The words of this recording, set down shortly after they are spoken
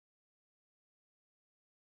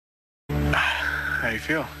How do you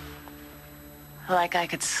feel? Like I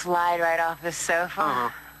could slide right off this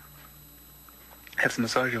sofa. Have some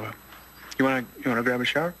massage oil. You wanna grab a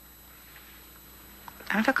shower?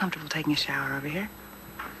 I don't feel comfortable taking a shower over here.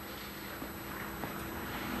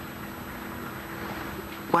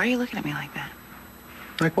 Why are you looking at me like that?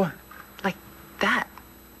 Like what? Like that.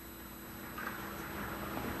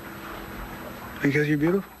 Because you're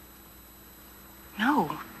beautiful.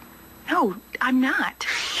 No, I'm not.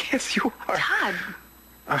 Yes, you are. Todd.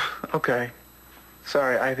 Okay.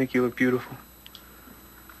 Sorry, I think you look beautiful.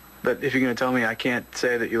 But if you're gonna tell me I can't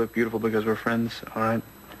say that you look beautiful because we're friends, all right?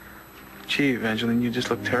 Gee, Evangeline, you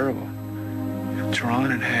just look terrible. You're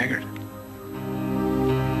drawn and haggard.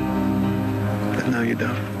 But no, you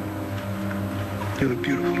don't. You look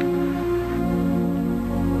beautiful.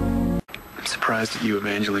 I'm surprised at you,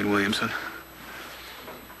 Evangeline Williamson.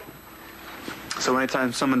 So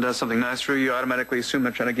anytime someone does something nice for you, you automatically assume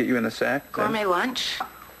they're trying to get you in the sack? Gourmet lunch?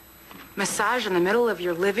 Massage in the middle of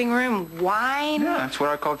your living room? Wine? Yeah, that's what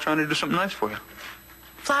I call trying to do something nice for you.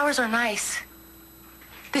 Flowers are nice.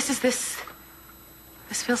 This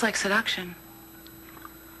feels like seduction.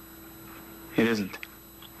 It isn't.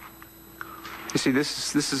 You see,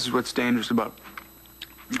 this is what's dangerous about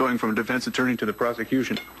going from a defense attorney to the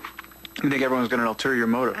prosecution. You think everyone's got an ulterior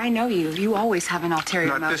motive. I know you. You always have an ulterior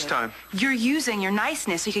motive. Not this time. You're using your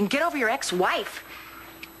niceness so you can get over your ex-wife.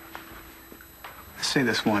 Let's say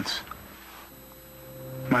this once.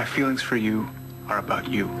 My feelings for you are about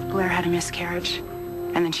you. Blair had a miscarriage,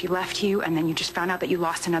 and then she left you, and then you just found out that you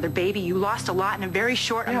lost another baby. You lost a lot in a very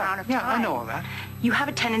short amount of time. Yeah, I know all that. You have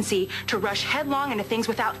a tendency to rush headlong into things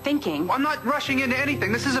without thinking. Well, I'm not rushing into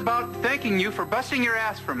anything. This is about thanking you for busting your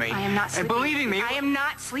ass for me. I am not sleeping. And believing me... I am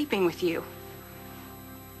not sleeping with you.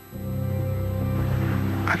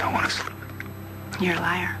 I don't want to sleep. You're a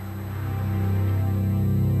liar.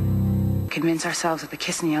 Convince ourselves that the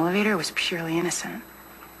kiss in the elevator was purely innocent.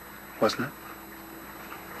 Wasn't it?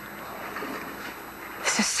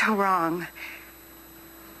 This is so wrong.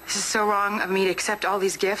 This is so wrong of me to accept all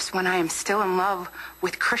these gifts when I am still in love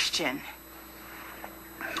with Christian.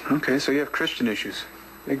 Okay, so you have Christian issues.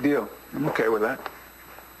 Big deal. I'm okay with that.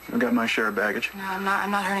 I've got my share of baggage. No, I'm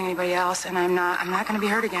not hurting anybody else, and I'm not going to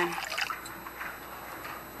be hurt again.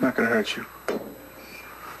 I'm not going to hurt you.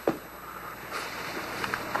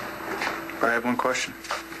 I have one question.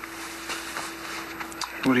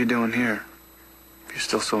 What are you doing here? If you're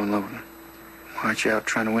still so in love with him, why aren't you out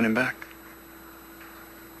trying to win him back?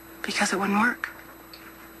 Because it wouldn't work.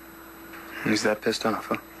 He's that pissed off,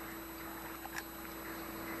 huh?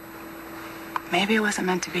 Maybe it wasn't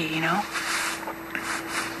meant to be, you know?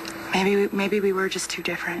 Maybe we were just too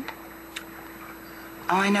different.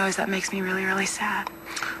 All I know is that makes me really, really sad.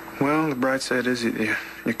 Well, the bright side is you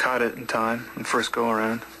caught it in time, the first go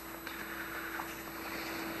around.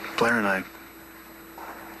 Blair and I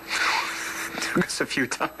took us a few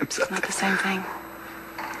times. It's not the same thing.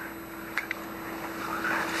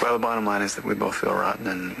 Well, the bottom line is that we both feel rotten,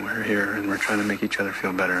 and we're here, and we're trying to make each other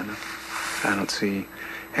feel better. And I don't see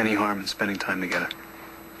any harm in spending time together.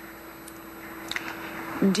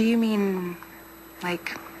 Do you mean,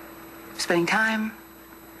 like, spending time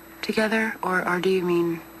together, or do you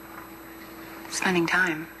mean spending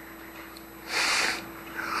time?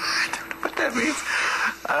 I don't know what that means.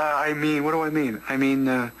 What do I mean? I mean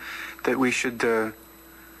that we should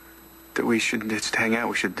just hang out.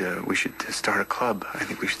 We should start a club. I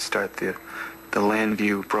think we should start the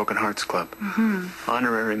Landview Broken Hearts Club. Mm-hmm.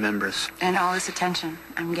 Honorary members. And all this attention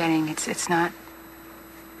I'm getting, it's not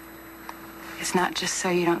just so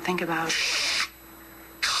you don't think about.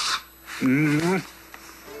 Mm-hmm.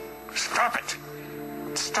 Stop it.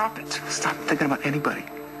 Stop it. Stop thinking about anybody.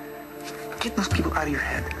 Get those people out of your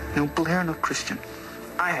head. No Blair, no Christian.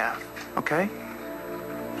 I have, okay?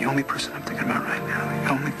 The only person I'm thinking about right now,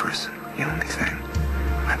 the only person, the only thing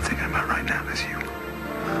I'm thinking about right now is you.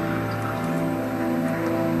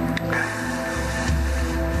 Okay.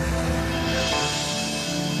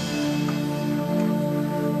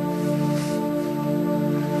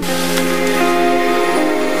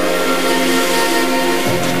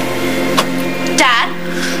 Dad?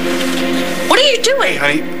 What are you doing?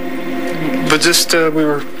 Hey, honey. But just, we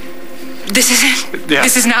were... This isn't. Yeah.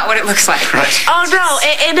 This is not what it looks like. Right. Oh, no,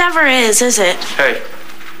 it never is it? Hey.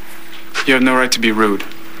 You have no right to be rude.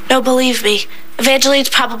 No, believe me. Evangeline's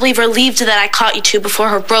probably relieved that I caught you two before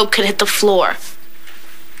her robe could hit the floor.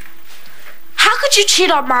 How could you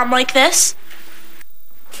cheat on Mom like this?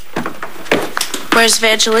 Where's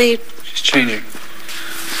Evangeline? She's changing.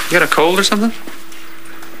 You got a cold or something?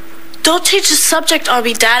 Don't change the subject on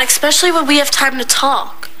me, Dad, especially when we have time to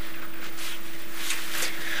talk.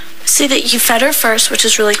 See that you fed her first, which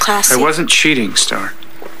is really classy. I wasn't cheating, Star.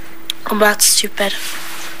 I'm not stupid.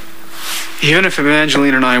 Even if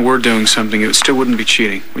Evangeline and I were doing something, it still wouldn't be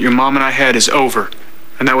cheating. What your mom and I had is over,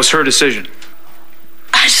 and that was her decision.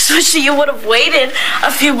 I just wish that you would have waited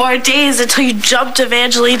a few more days until you jumped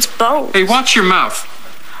Evangeline's bones. Hey, watch your mouth.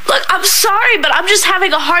 Look, I'm sorry, but I'm just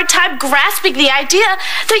having a hard time grasping the idea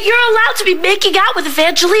that you're allowed to be making out with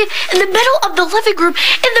Evangeline in the middle of the living room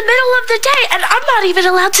in the middle of the day, and I'm not even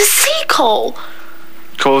allowed to see Cole.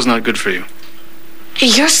 Cole's not good for you.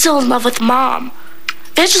 You're still in love with Mom.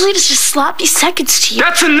 Evangeline is just sloppy seconds to you.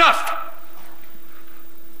 That's enough!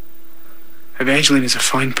 Evangeline is a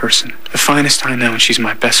fine person. The finest I know, and she's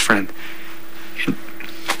my best friend. And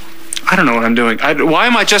I don't know what I'm doing. Why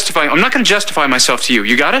am I justifying? I'm not going to justify myself to you.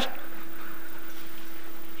 You got it?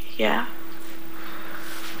 Yeah.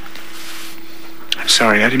 I'm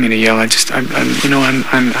sorry. I didn't mean to yell.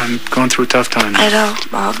 I'm going through a tough time. I know.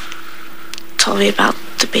 Mom told me about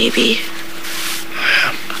the baby.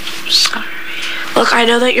 Yeah. I'm sorry. Look, I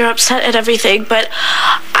know that you're upset and everything, but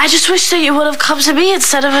I just wish that you would have come to me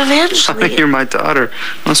instead of Evangeline. You're my daughter.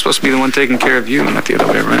 I'm supposed to be the one taking care of you, not the other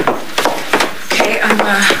way around. Okay, I'm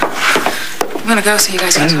gonna go so you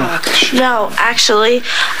guys can talk. No, actually,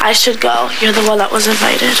 I should go. You're the one that was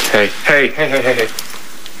invited. Hey.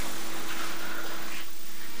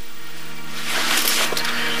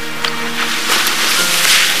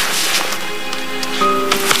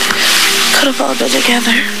 Could have all been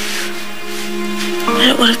together. And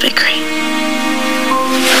it would have been great.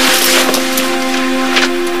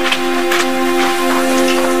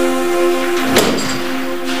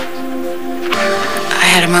 I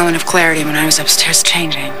had a moment of clarity when I was upstairs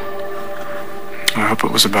changing. I hope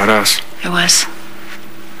it was about us. It was.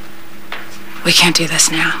 We can't do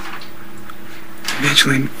this now.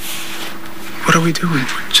 Evangeline, what are we doing?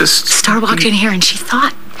 Just... Star walked in here and she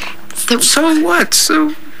thought that... So what?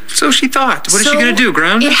 So she thought. What is she going to do,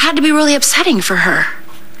 ground? It had to be really upsetting for her.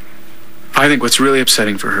 I think what's really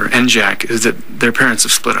upsetting for her and Jack is that their parents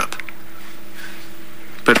have split up.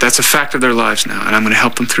 But that's a fact of their lives now, and I'm going to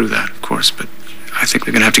help them through that, of course. But I think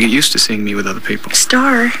they're going to have to get used to seeing me with other people.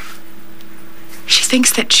 Star, she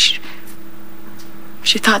thinks that she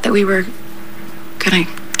thought that we were going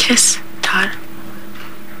to kiss, Todd.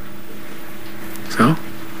 So?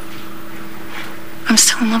 I'm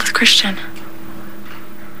still in love with Christian.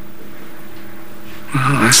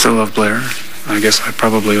 Well, I still love Blair. I guess I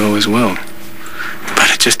probably always will. But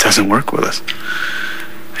it just doesn't work with us.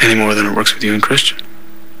 Any more than it works with you and Christian.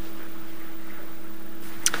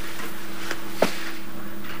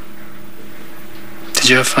 Did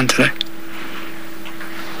you have fun today?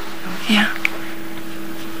 Yeah.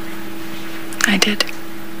 I did.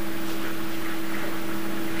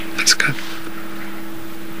 That's good.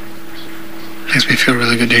 Makes me feel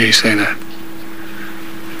really good to hear you say that.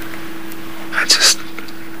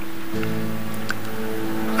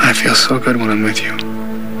 I feel so good when I'm with you. I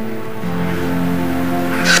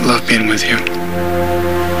just love being with you.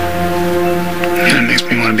 And it makes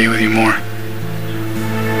me want to be with you more.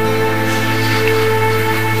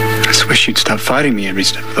 I just wish you'd stop fighting me every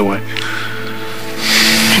step of the way.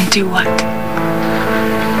 And do what?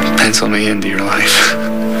 Pencil me into your life.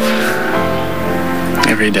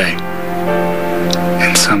 Every day.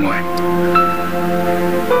 In some way.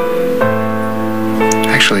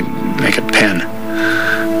 Actually, make a pen.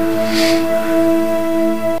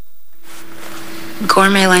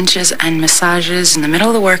 Gourmet lunches and massages in the middle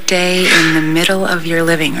of the workday in the middle of your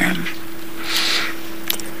living room.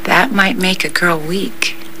 That might make a girl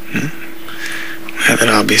weak. Yeah, then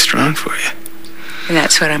I'll be strong for you.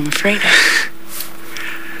 That's what I'm afraid of.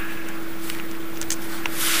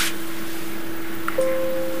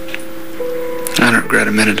 I don't regret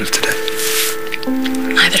a minute of today.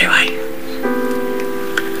 Neither do I.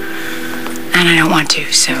 And I don't want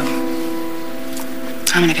to, so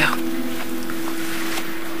I'm gonna go.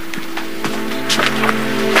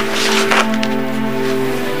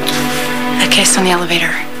 That kiss on the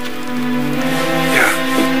elevator. Yeah.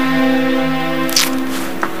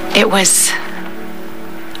 It was...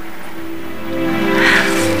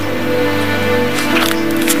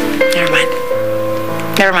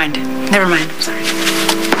 Never mind. I'm sorry.